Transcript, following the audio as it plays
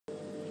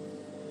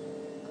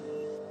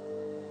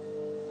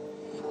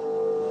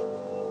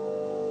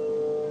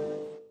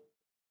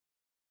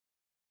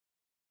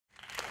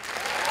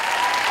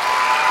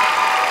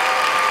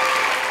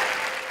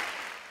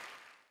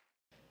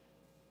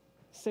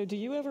So do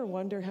you ever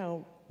wonder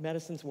how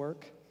medicines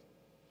work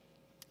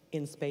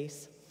in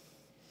space?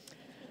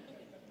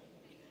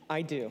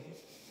 I do.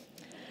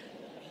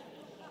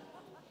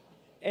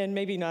 And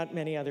maybe not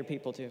many other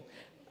people do.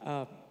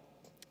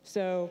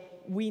 So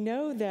we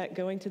know that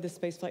going to the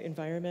spaceflight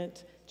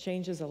environment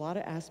changes a lot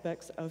of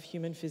aspects of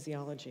human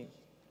physiology.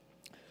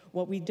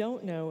 What we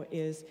don't know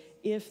is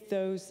if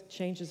those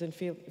changes in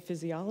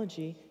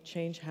physiology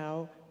change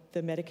how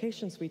the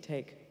medications we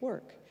take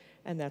work,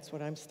 and that's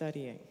what I'm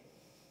studying.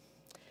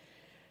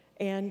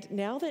 And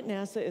now that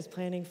NASA is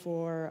planning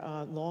for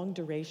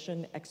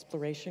long-duration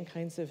exploration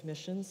kinds of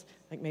missions,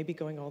 like maybe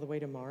going all the way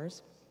to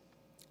Mars,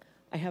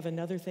 I have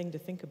another thing to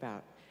think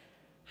about.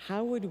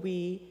 How would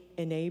we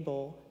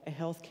enable a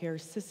healthcare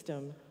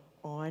system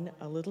on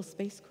a little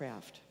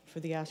spacecraft for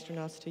the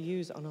astronauts to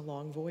use on a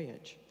long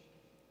voyage?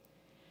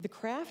 The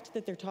craft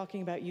that they're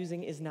talking about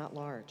using is not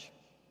large,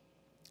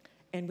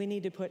 and we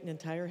need to put an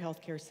entire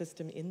healthcare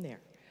system in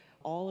there.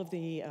 All of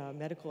the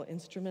medical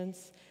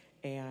instruments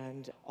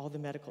and all the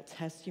medical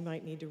tests you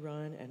might need to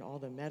run and all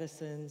the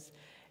medicines,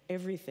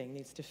 everything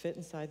needs to fit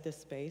inside this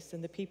space,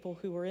 and the people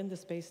who are in the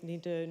space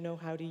need to know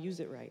how to use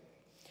it right.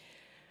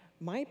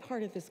 My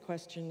part of this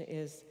question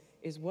is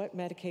what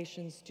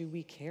medications do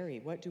we carry?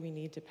 What do we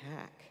need to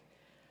pack?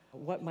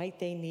 What might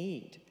they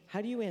need?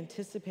 How do you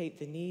anticipate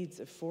the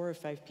needs of 4 or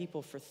 5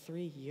 people for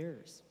 3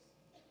 years?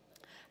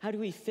 How do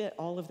we fit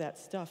all of that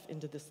stuff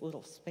into this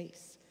little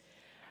space?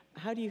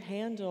 How do you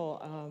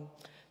handle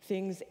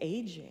things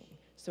aging?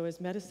 So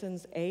as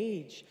medicines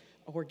age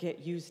or get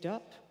used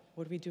up,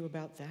 what do we do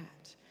about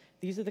that?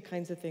 These are the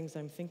kinds of things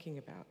I'm thinking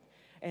about.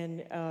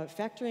 And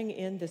factoring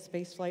in the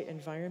spaceflight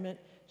environment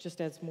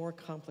just adds more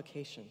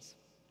complications.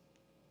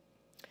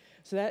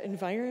 So that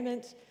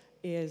environment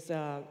is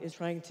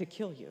trying to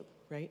kill you,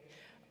 right?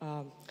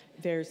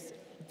 There's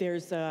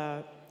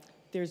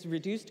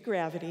reduced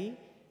gravity.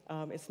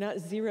 It's not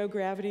zero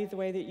gravity the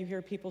way that you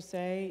hear people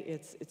say.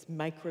 It's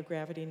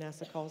microgravity,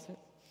 NASA calls it.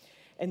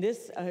 And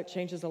this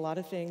changes a lot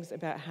of things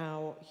about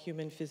how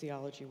human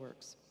physiology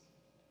works.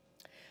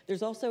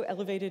 There's also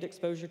elevated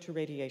exposure to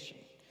radiation.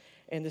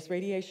 And this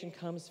radiation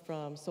comes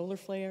from solar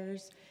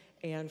flares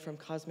and from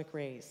cosmic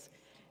rays.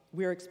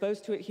 We're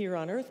exposed to it here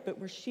on Earth, but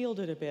we're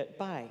shielded a bit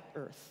by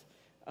Earth.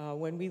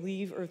 When we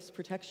leave Earth's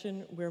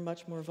protection, we're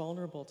much more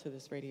vulnerable to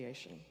this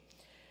radiation.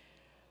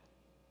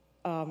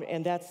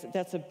 And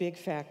that's a big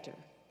factor.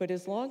 But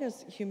as long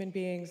as human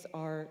beings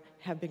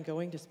have been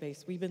going to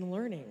space, we've been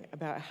learning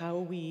about how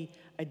we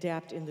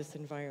adapt in this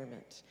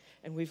environment.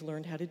 And we've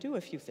learned how to do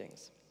a few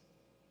things.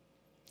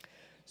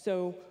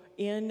 So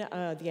in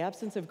the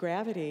absence of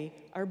gravity,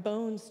 our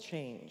bones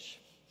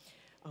change.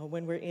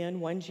 When we're in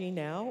 1G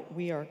now,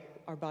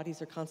 our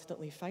bodies are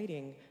constantly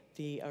fighting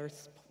the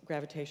Earth's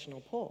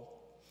gravitational pull.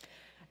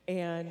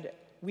 And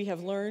we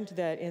have learned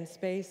that in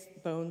space,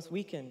 bones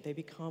weaken. They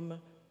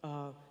become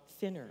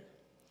thinner.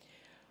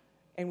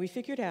 And we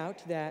figured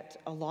out that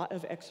a lot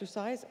of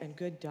exercise and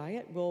good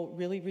diet will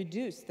really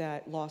reduce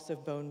that loss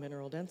of bone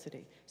mineral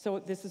density. So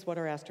this is what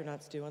our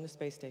astronauts do on the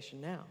space station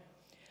now.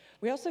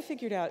 We also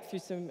figured out through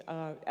some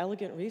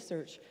elegant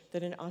research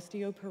that an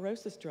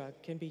osteoporosis drug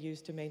can be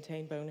used to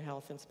maintain bone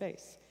health in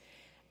space.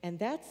 And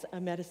that's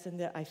a medicine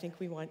that I think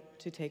we want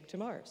to take to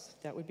Mars.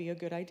 That would be a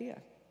good idea.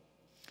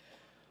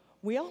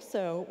 We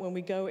also, when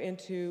we go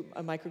into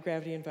a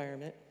microgravity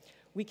environment,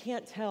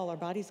 our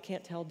bodies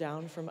can't tell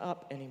down from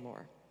up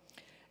anymore.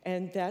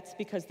 And that's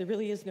because there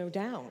really is no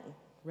down,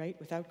 right?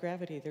 Without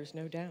gravity, there's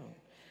no down,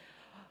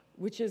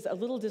 which is a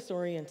little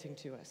disorienting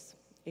to us.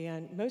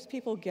 And most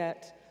people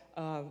get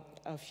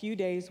a few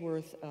days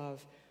worth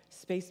of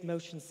space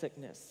motion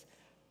sickness.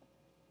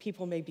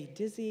 People may be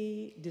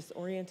dizzy,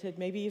 disoriented,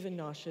 maybe even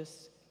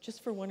nauseous,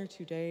 just for 1 or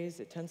 2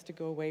 days. It tends to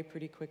go away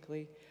pretty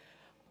quickly.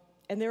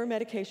 And there are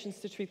medications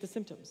to treat the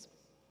symptoms.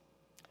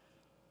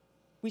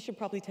 We should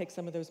probably take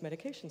some of those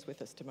medications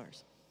with us to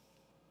Mars.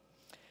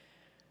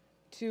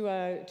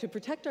 To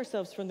protect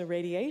ourselves from the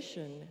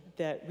radiation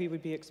that we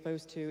would be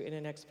exposed to in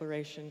an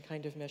exploration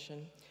kind of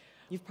mission,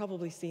 you've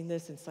probably seen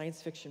this in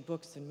science fiction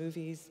books and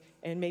movies,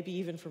 and maybe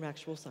even from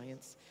actual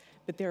science.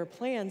 But there are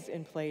plans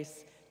in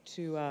place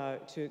to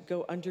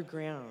go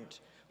underground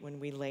when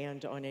we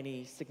land on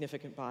any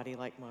significant body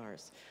like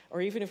Mars.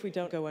 Or even if we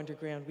don't go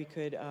underground, we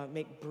could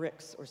make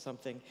bricks or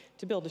something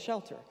to build a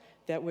shelter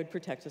that would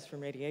protect us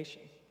from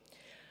radiation.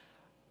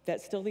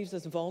 That still leaves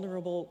us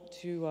vulnerable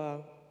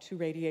to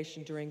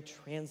radiation during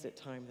transit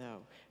time, though.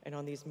 And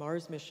on these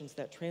Mars missions,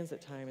 that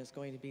transit time is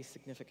going to be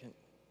significant.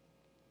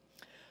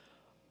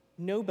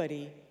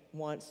 Nobody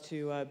wants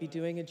to be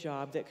doing a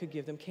job that could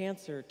give them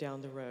cancer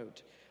down the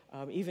road,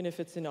 even if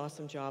it's an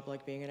awesome job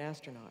like being an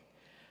astronaut.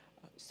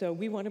 So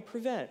we want to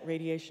prevent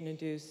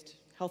radiation-induced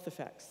health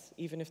effects,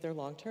 even if they're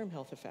long-term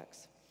health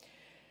effects.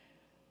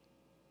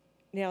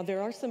 Now,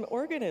 there are some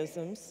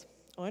organisms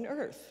on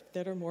Earth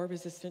that are more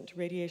resistant to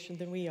radiation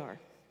than we are.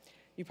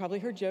 You probably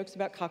heard jokes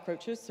about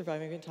cockroaches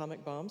surviving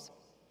atomic bombs.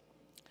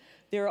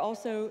 There are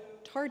also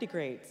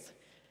tardigrades,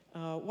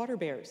 water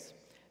bears,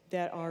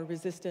 that are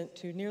resistant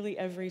to nearly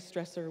every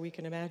stressor we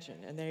can imagine,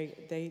 and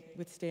they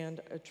withstand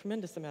a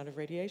tremendous amount of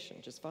radiation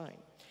just fine.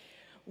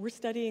 We're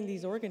studying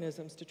these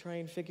organisms to try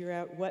and figure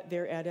out what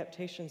their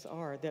adaptations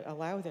are that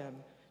allow them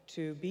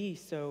to be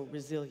so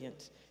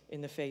resilient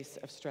in the face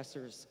of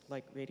stressors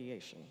like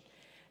radiation.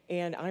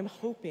 And I'm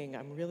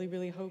really,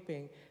 really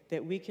hoping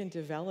that we can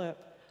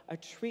develop a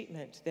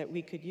treatment that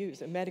we could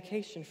use, a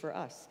medication for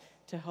us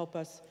to help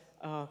us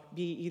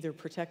be either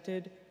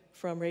protected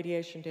from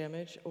radiation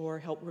damage or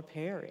help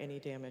repair any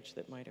damage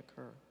that might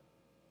occur.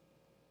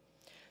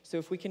 So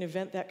if we can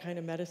invent that kind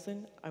of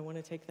medicine, I want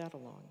to take that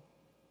along.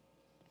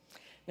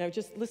 Now, I've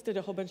just listed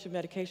a whole bunch of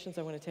medications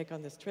I want to take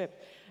on this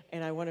trip,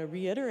 and I want to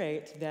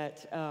reiterate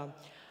that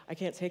I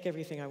can't take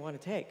everything I want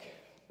to take,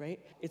 right?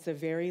 It's a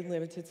very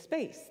limited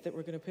space that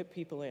we're going to put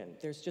people in.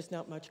 There's just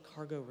not much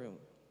cargo room.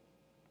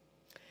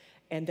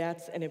 And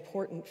that's an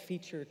important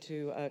feature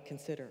to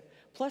consider.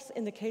 Plus,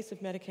 in the case of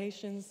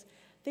medications,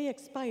 they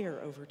expire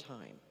over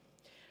time.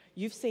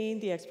 You've seen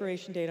the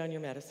expiration date on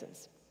your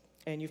medicines,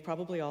 and you've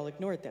probably all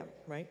ignored them,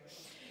 right?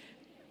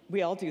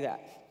 We all do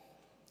that.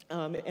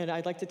 And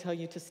I'd like to tell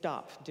you to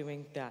stop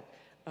doing that.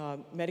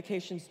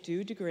 Medications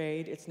do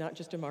degrade. It's not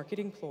just a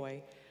marketing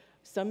ploy.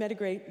 Some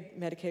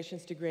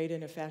medications degrade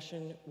in a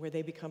fashion where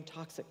they become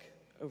toxic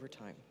over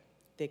time.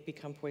 They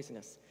become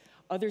poisonous.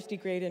 Others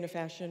degrade in a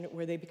fashion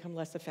where they become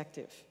less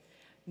effective.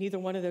 Neither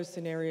one of those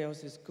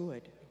scenarios is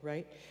good,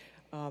 right?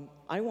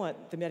 I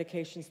want the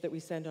medications that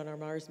we send on our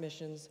Mars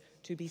missions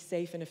to be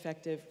safe and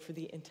effective for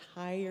the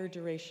entire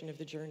duration of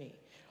the journey,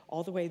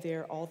 all the way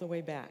there, all the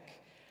way back.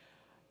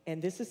 And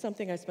this is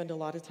something I spend a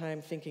lot of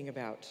time thinking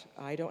about.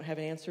 I don't have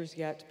answers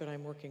yet, but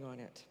I'm working on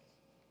it.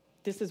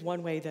 This is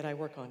one way that I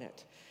work on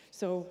it.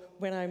 So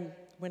when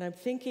I'm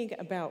thinking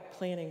about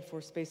planning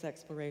for space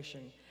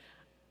exploration,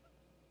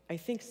 I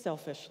think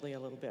selfishly a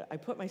little bit. I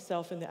put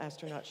myself in the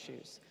astronaut's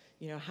shoes.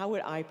 You know, how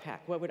would I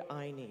pack? What would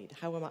I need?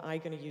 How am I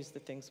going to use the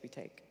things we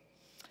take?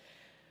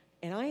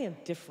 And I am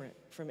different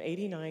from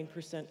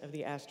 89% of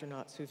the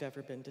astronauts who've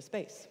ever been to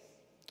space.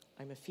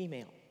 I'm a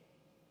female.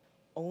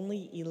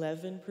 Only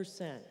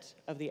 11%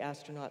 of the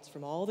astronauts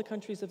from all the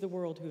countries of the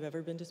world who've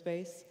ever been to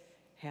space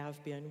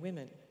have been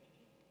women.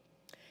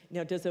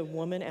 Now, does a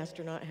woman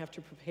astronaut have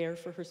to prepare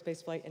for her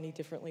spaceflight any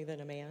differently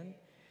than a man?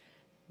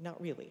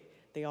 Not really.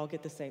 They all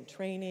get the same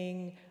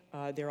training,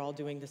 they're all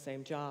doing the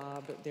same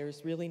job.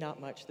 There's really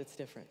not much that's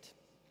different.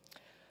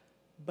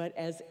 But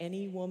as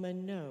any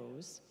woman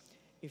knows,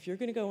 if you're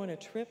going to go on a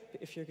trip,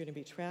 if you're going to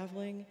be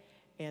traveling,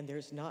 and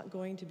there's not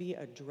going to be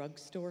a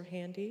drugstore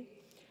handy,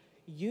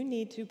 you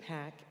need to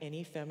pack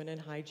any feminine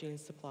hygiene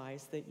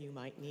supplies that you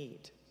might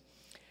need.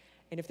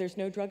 And if there's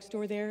no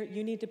drugstore there,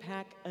 you need to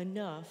pack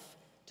enough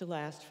to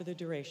last for the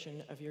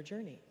duration of your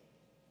journey.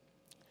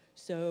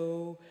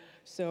 So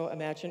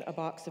imagine a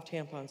box of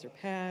tampons or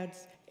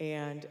pads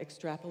and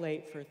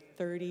extrapolate for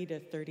 30 to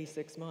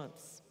 36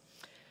 months.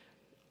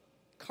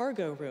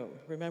 Cargo room,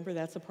 remember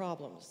that's a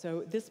problem.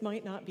 So this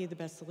might not be the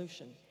best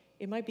solution.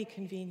 It might be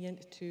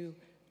convenient to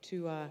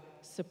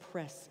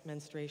suppress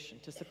menstruation,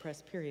 to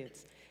suppress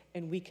periods,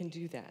 and we can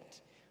do that.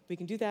 We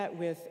can do that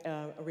with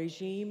a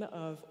regime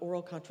of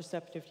oral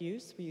contraceptive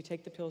use where you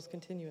take the pills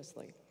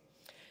continuously.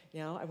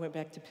 Now I went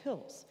back to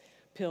pills.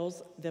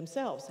 Pills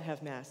themselves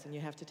have mass, and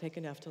you have to take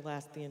enough to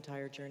last the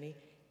entire journey,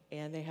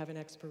 and they have an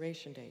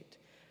expiration date.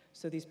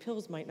 So these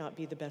pills might not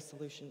be the best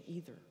solution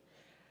either.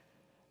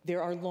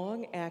 There are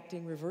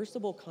long-acting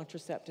reversible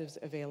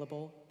contraceptives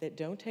available that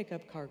don't take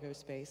up cargo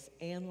space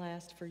and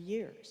last for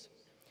years.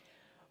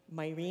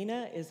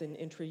 Mirena is an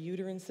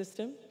intrauterine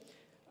system.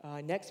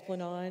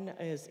 Nexplanon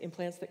is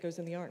implants that goes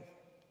in the arm.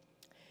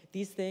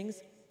 These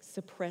things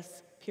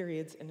suppress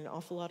periods in an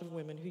awful lot of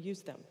women who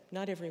use them.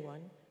 Not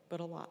everyone, but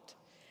a lot.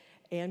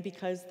 And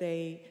because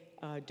they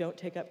don't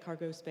take up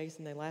cargo space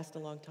and they last a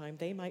long time,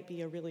 they might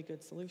be a really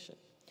good solution.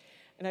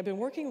 And I've been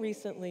working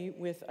recently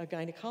with a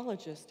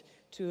gynecologist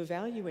to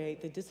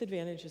evaluate the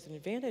disadvantages and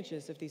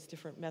advantages of these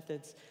different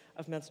methods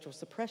of menstrual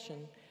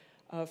suppression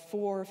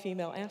for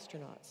female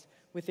astronauts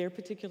with their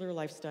particular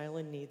lifestyle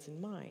and needs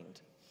in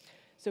mind.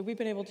 So we've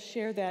been able to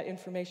share that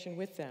information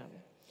with them.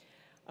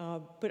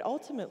 But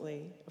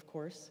ultimately, of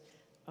course,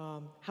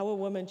 how a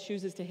woman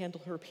chooses to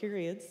handle her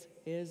periods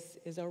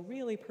is a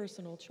really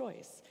personal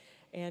choice,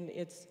 and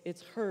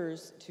it's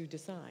hers to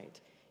decide.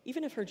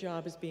 Even if her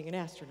job is being an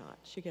astronaut,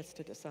 she gets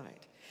to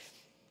decide.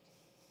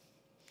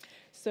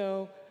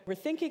 So we're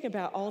thinking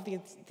about all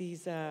these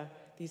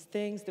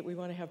things that we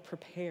want to have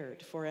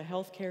prepared for a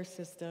healthcare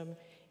system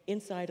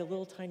inside a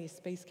little tiny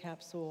space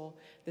capsule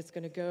that's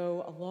going to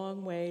go a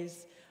long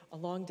ways, a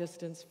long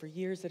distance for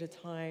years at a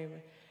time.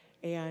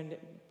 And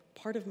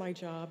part of my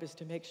job is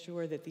to make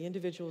sure that the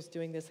individuals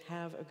doing this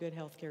have a good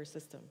healthcare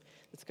system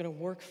that's going to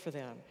work for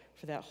them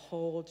for that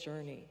whole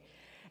journey.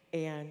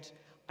 And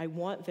I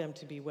want them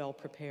to be well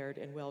prepared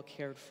and well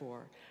cared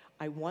for.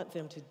 I want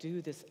them to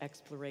do this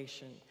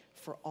exploration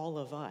for all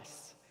of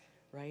us,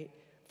 right?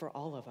 For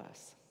all of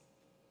us.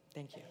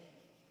 Thank you.